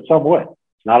obsolete, but some would.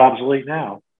 It's not obsolete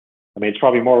now. I mean, it's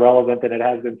probably more relevant than it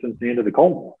has been since the end of the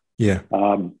Cold War. Yeah.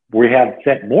 We have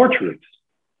sent more troops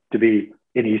to be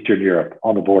in Eastern Europe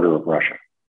on the border of Russia.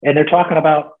 And they're talking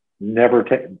about never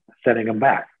sending them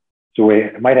back. So we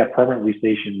might have permanently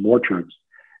stationed more troops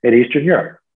in Eastern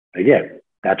Europe. Again,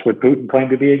 that's what Putin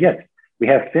claimed to be against. We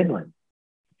have Finland.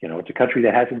 It's a country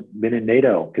that hasn't been in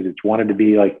NATO because it's wanted to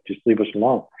be like, just leave us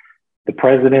alone. The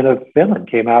president of Finland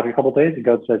came out a couple of days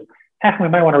ago and said, we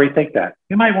might want to rethink that.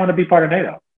 We might want to be part of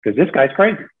NATO because this guy's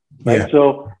crazy. Right? Yeah.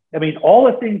 So, I mean, all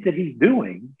the things that he's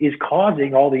doing is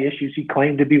causing all the issues he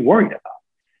claimed to be worried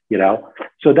about,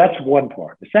 So that's one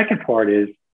part. The second part is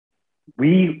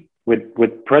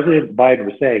what President Biden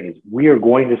was saying is we are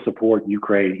going to support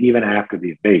Ukraine even after the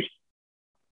invasion.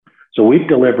 So we've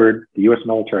delivered, the U.S.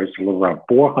 military has delivered around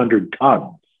 400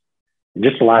 tons in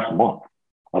just the last month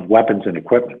of weapons and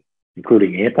equipment,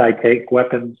 including anti-tank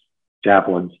weapons,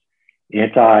 javelins,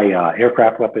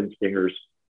 anti-aircraft weapons, Stingers.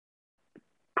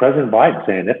 President Biden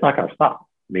saying that's not going to stop.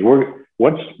 I mean,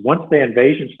 once the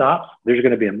invasion stops, there's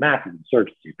going to be a massive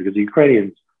insurgency because the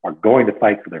Ukrainians are going to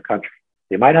fight for their country.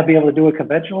 They might not be able to do it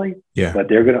conventionally, but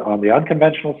they're going to, on the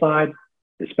unconventional side,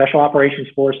 the special operations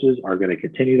forces are going to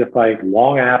continue to fight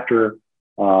long after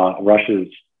Russia's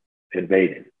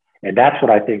invaded. And that's what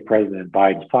I think President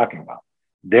Biden's talking about.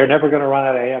 They're never going to run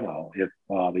out of ammo if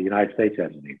the United States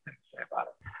has anything to say about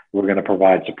it. We're going to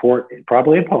provide support,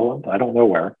 probably in Poland. I don't know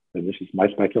where, and this is my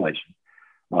speculation.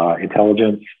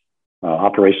 Intelligence,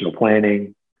 operational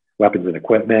planning, weapons and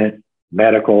equipment,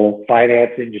 medical,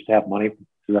 financing, just to have money.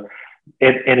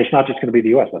 And it's not just going to be the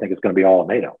U.S. I think it's going to be all of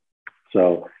NATO.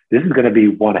 So this is going to be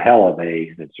one hell of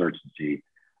an insurgency,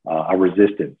 a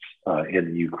resistance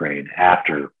in Ukraine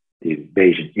after the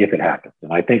invasion, if it happens.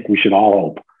 And I think we should all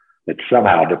hope that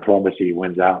somehow diplomacy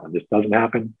wins out and this doesn't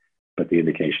happen, but the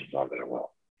indications are that it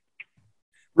will.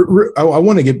 I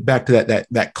want to get back to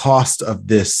that cost of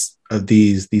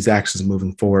these actions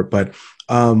moving forward, but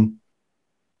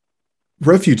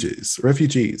refugees,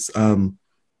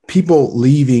 people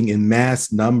leaving in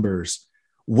mass numbers.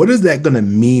 What is that going to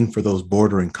mean for those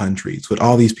bordering countries with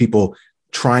all these people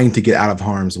trying to get out of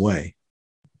harm's way?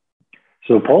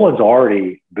 So Poland's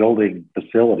already building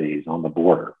facilities on the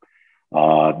border.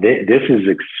 This is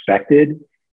expected.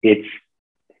 It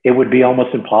would be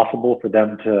almost impossible for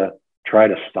them to try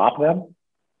to stop them.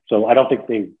 So I don't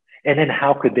think and then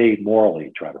how could they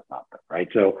morally try to stop them, right?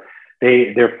 So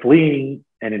they're fleeing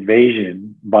an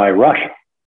invasion by Russia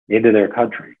into their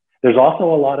country. There's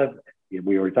also a lot of,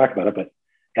 we already talked about it, but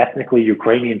ethnically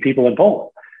Ukrainian people in Poland.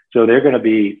 So they're going to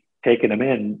be taking them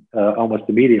in almost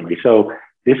immediately. So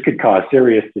this could cause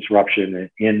serious disruption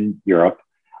in Europe.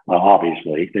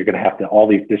 Obviously, they're going to have all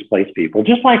these displaced people,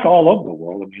 just like all over the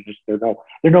world. I mean,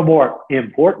 they're no more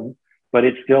important, but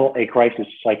it's still a crisis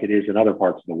like it is in other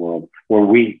parts of the world where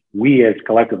we as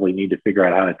collectively need to figure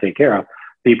out how to take care of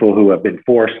people who have been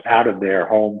forced out of their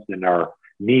homes and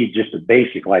need just a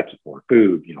basic life support,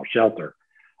 food, shelter,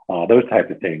 those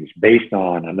types of things based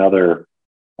on another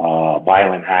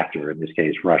violent actor, in this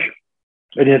case, Russia.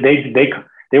 And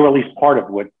they were at least part of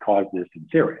what caused this in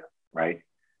Syria, right?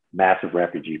 Massive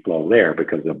refugee flow there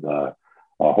because of the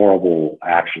horrible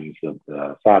actions of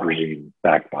the Assad regime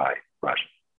backed by Russia.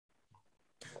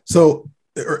 So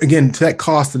again, to that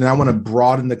cost, and I want to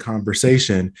broaden the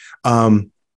conversation.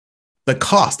 The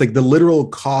cost, like the literal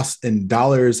cost in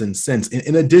dollars and cents,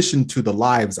 in addition to the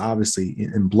lives, obviously,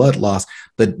 in blood loss,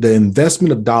 the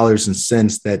investment of dollars and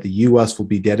cents that the U.S. will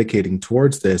be dedicating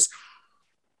towards this.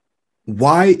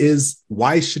 Why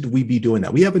should we be doing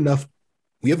that? We have enough.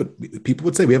 People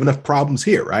would say we have enough problems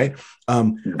here, right?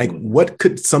 Like, what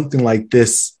could something like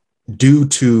this do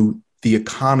to the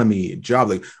economy, job?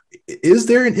 Like, is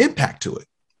there an impact to it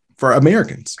for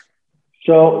Americans?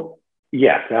 So,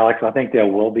 yes, Alex, I think there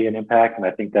will be an impact. And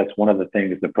I think that's one of the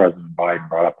things that President Biden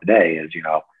brought up today is,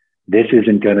 this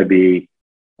isn't going to be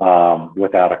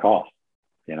without a cost,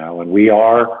 and we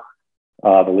are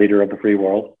the leader of the free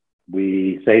world.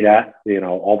 We say that,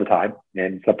 all the time.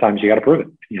 And sometimes you got to prove it,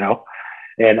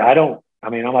 And I'm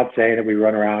not saying that we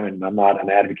run around, and I'm not an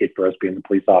advocate for us being the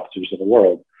police officers of the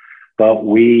world, but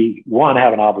we, one,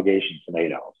 have an obligation to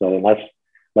NATO. So unless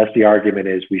the argument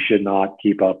is we should not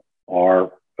keep up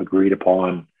our agreed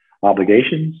upon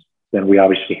obligations, then we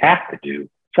obviously have to do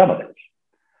some of this,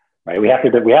 right? We have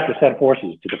to send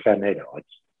forces to defend NATO.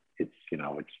 It's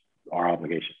our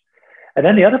obligation. And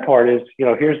then the other part is,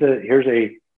 here's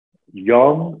a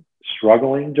young,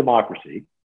 struggling democracy,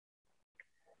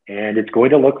 and it's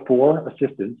going to look for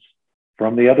assistance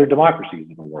from the other democracies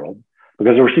in the world,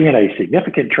 because we're seeing a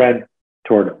significant trend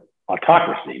toward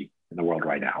autocracy in the world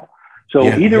right now. So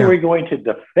either we're going to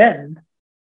defend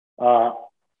our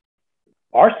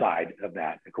side of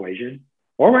that equation,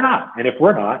 or we're not. And if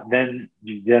we're not, then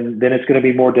it's going to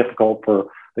be more difficult for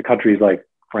the countries like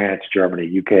France,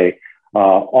 Germany, UK,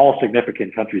 all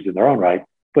significant countries in their own right.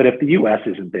 But if the US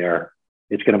isn't there,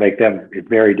 it's going to make it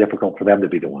very difficult for them to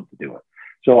be the ones to do it.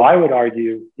 So I would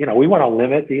argue, we want to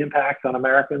limit the impact on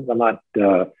Americans. I'm not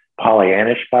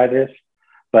Pollyannish by this,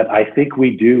 but I think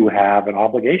we do have an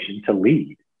obligation to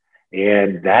lead.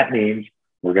 And that means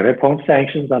we're going to impose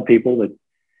sanctions on people that,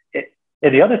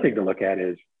 and the other thing to look at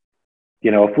is,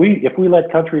 if we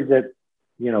let countries that,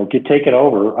 get taken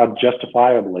over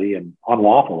unjustifiably and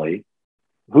unlawfully,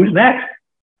 who's next?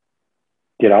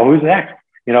 Who's next?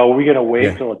 Are we going to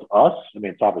wait till it's us? I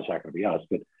mean, it's obviously not going to be us,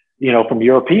 but, from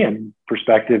European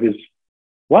perspective is,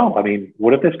 well, I mean,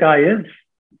 what if this guy is,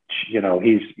 he's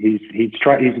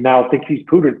now thinks he's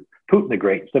Putin the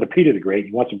Great instead of Peter the Great.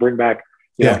 He wants to bring back,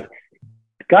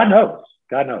 God knows.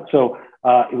 So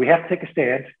we have to take a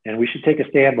stand, and we should take a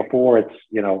stand before it's,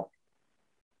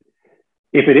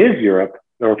 if it is Europe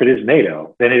or if it is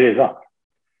NATO, then it is us.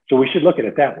 So we should look at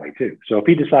it that way too. So if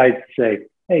he decides to say,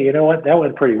 hey, you know what, that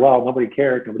went pretty well, nobody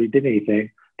cared, nobody did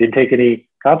anything, didn't take any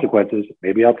consequences,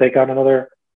 maybe I'll take on another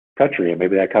country, and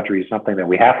maybe that country is something that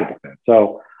we have to defend.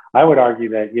 So I would argue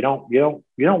that you don't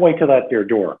wait till that's your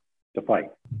door to fight.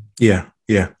 Yeah.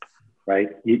 Right.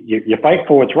 You fight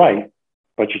for what's right,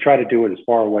 but you try to do it as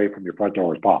far away from your front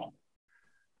door as possible.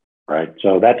 Right.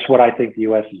 So that's what I think the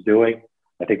U.S. is doing.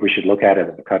 I think we should look at it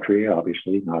as a country,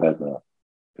 obviously, not as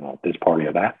this party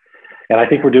or that. And I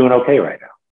think we're doing okay right now.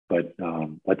 But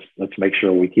let's make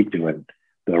sure we keep doing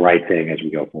the right thing as we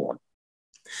go forward.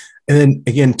 And then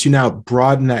again, to now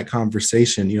broaden that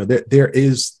conversation,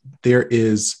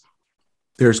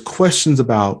 there's questions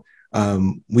about,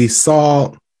 we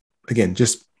saw, again,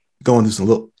 just going through some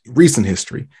little recent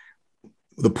history,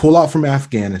 the pullout from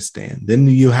Afghanistan. Then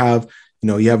you have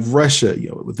Russia,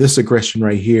 with this aggression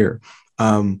right here.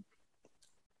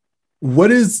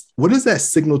 What is that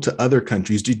signal to other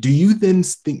countries? Do you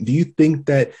think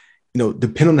that,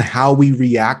 depending on how we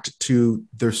react to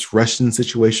this Russian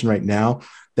situation right now,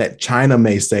 that China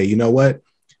may say, you know what,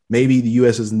 maybe the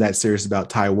U.S. isn't that serious about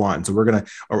Taiwan, so we're gonna,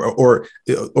 or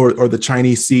the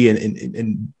Chinese Sea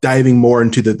and diving more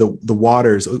into the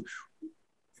waters.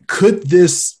 Could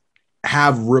this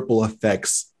have ripple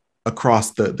effects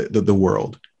across the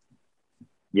world?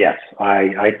 Yes,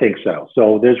 I think so.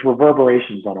 So there's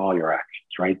reverberations on all your actions,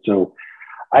 right? So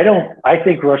I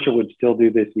think Russia would still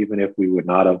do this even if we would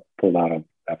not have pulled out of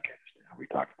Afghanistan. We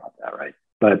talked about that, right?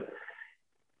 But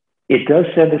it does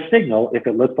send a signal if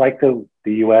it looks like the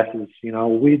U.S. is,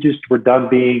 we're done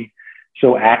being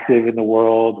so active in the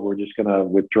world. We're just going to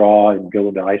withdraw and go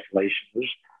into isolation.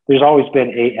 There's always been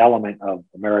an element of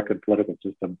American political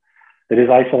system that is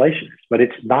isolationist, but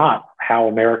it's not how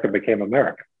America became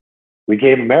America. We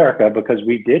became America because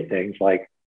we did things like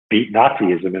beat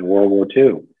Nazism in World War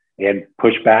II and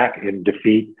push back and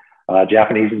defeat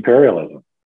Japanese imperialism,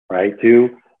 right?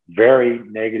 Two very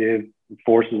negative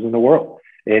forces in the world.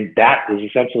 And that is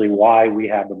essentially why we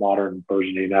have the modern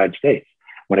version of the United States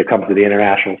when it comes to the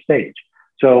international stage.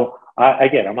 So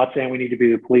again, I'm not saying we need to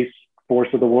be the police force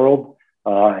of the world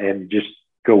and just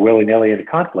go willy-nilly into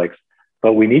conflicts,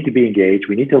 but we need to be engaged.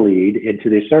 We need to lead. And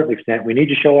to a certain extent, we need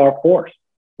to show our force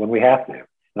when we have to.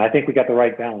 And I think we got the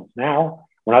right balance now.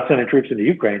 We're not sending troops into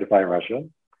Ukraine to fight Russia.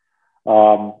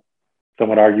 Some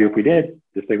would argue if we did,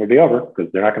 this thing would be over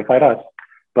because they're not going to fight us.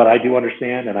 But I do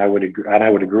understand, and I would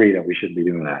agree that we shouldn't be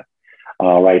doing that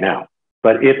right now.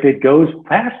 But if it goes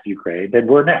past Ukraine, then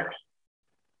we're next.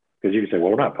 Because you can say, well,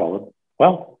 we're not Poland.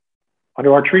 Well,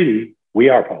 under our treaty, we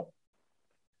are Poland.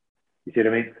 You see what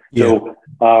I mean? Yeah.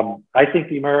 So I think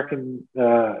the American,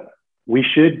 we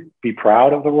should be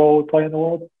proud of the role we play in the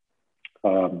world.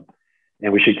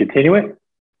 And we should continue it.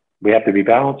 We have to be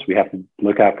balanced. We have to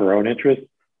look out for our own interests,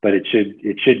 but it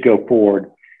should go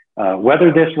forward.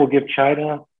 Whether this will give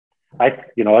China,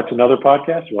 that's another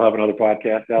podcast. We'll have another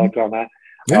podcast, Alex, on that.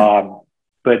 Yeah.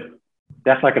 But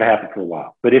that's not going to happen for a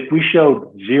while. But if we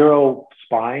showed zero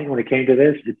spine when it came to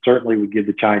this, it certainly would give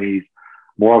the Chinese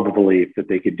more of a belief that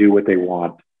they could do what they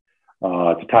want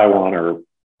to Taiwan or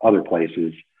other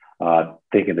places,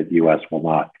 thinking that the U.S. will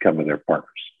not come with their partners'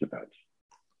 defense.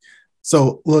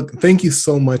 So, look, thank you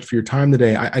so much for your time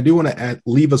today. I do want to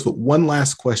leave us with one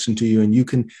last question to you, and it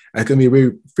can be a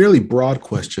very fairly broad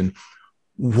question.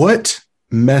 What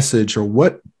message or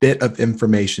what bit of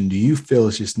information do you feel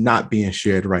is just not being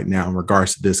shared right now in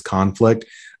regards to this conflict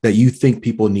that you think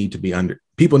people need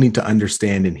to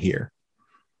understand and hear?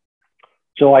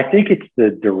 So I think it's the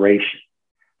duration.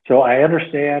 So I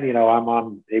understand, I'm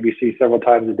on ABC several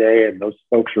times a day, and those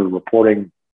folks are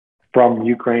reporting from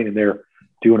Ukraine, and they're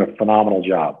doing a phenomenal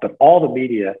job. But all the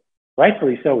media,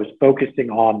 rightfully so, is focusing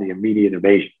on the immediate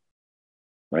invasion,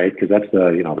 right? Because that's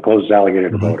the closest alligator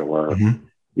to Boda, where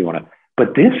you want to.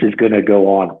 But this is going to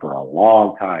go on for a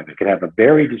long time. It could have a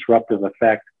very disruptive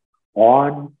effect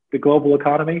on the global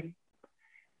economy.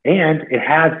 And it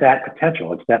has that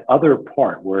potential. It's that other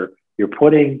part where you're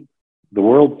putting the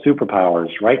world superpowers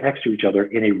right next to each other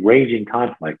in a raging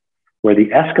conflict where the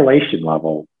escalation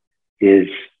level is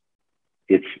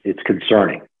it's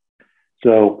concerning.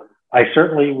 So I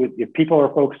certainly would, if people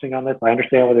are focusing on this, I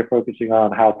understand why they're focusing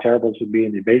on how terrible this would be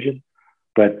in the invasion.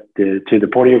 But to the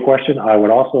point of your question, I would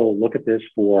also look at this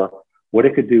for what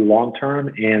it could do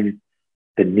long-term and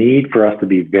the need for us to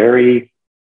be very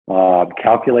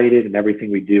calculated in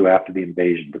everything we do after the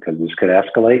invasion, because this could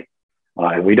escalate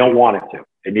and we don't want it to,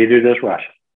 and neither does Russia.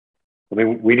 I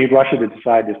mean, we need Russia to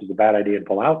decide this is a bad idea and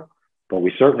pull out, but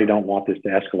we certainly don't want this to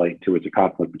escalate to it's a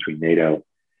conflict between NATO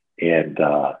and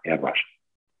Russia.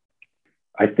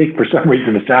 I think for some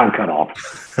reason the sound cut off.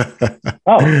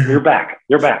 Oh, you're back.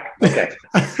 You're back. Okay.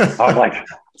 I was like,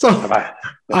 so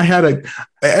I had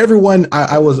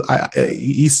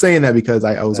he's saying that because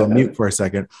I was on mute for a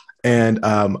second, and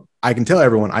I can tell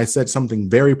everyone I said something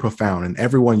very profound, and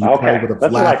everyone probably would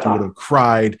have laughed, you would have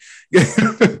cried.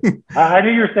 I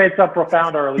knew you were saying something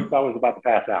profound, or at least I was about to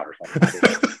pass out or something.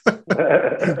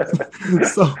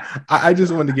 So I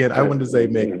just wanted to say,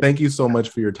 Mick, thank you so much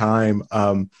for your time.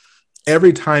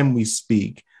 Every time we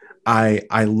speak,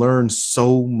 I learn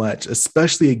so much,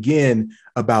 especially again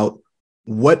about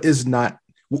what is not.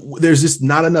 There's just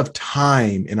not enough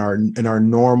time in our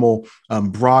normal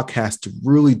broadcast to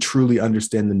really truly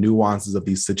understand the nuances of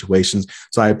these situations.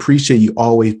 So I appreciate you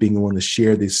always being willing to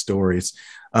share these stories.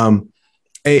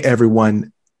 Hey,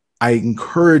 everyone, I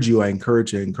encourage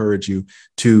you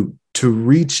to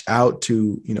reach out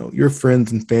to your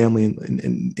friends and family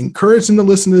and encourage them to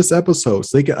listen to this episode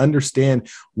so they can understand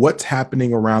what's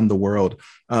happening around the world.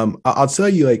 I'll tell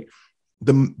you,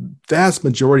 the vast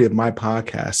majority of my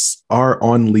podcasts are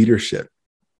on leadership.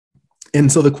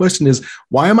 And so the question is,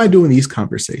 why am I doing these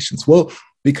conversations? Well,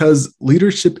 because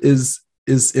leadership is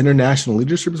international.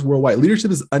 Leadership is worldwide. Leadership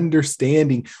is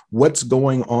understanding what's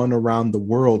going on around the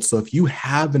world. So if you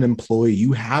have an employee,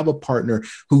 you have a partner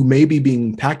who may be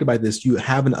being impacted by this, you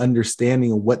have an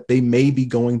understanding of what they may be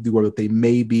going through or what they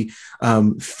may be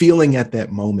feeling at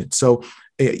that moment. So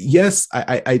yes,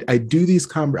 I do these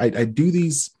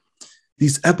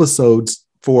episodes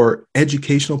for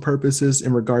educational purposes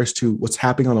in regards to what's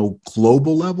happening on a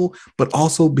global level, but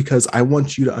also because I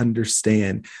want you to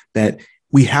understand that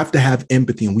we have to have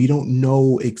empathy and we don't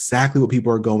know exactly what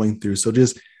people are going through. So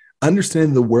just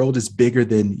understand the world is bigger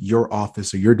than your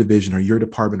office or your division or your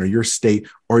department or your state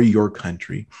or your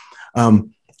country.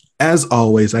 As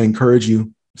always, I encourage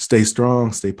you, stay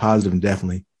strong, stay positive, and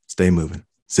definitely stay moving.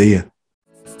 See ya.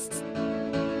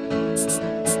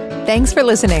 Thanks for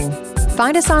listening.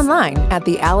 Find us online at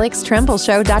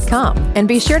thealextrembleshow.com and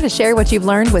be sure to share what you've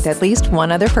learned with at least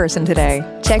one other person today.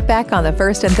 Check back on the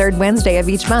first and third Wednesday of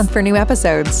each month for new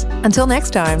episodes. Until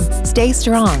next time, stay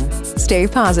strong, stay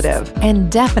positive,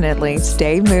 and definitely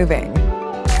stay moving.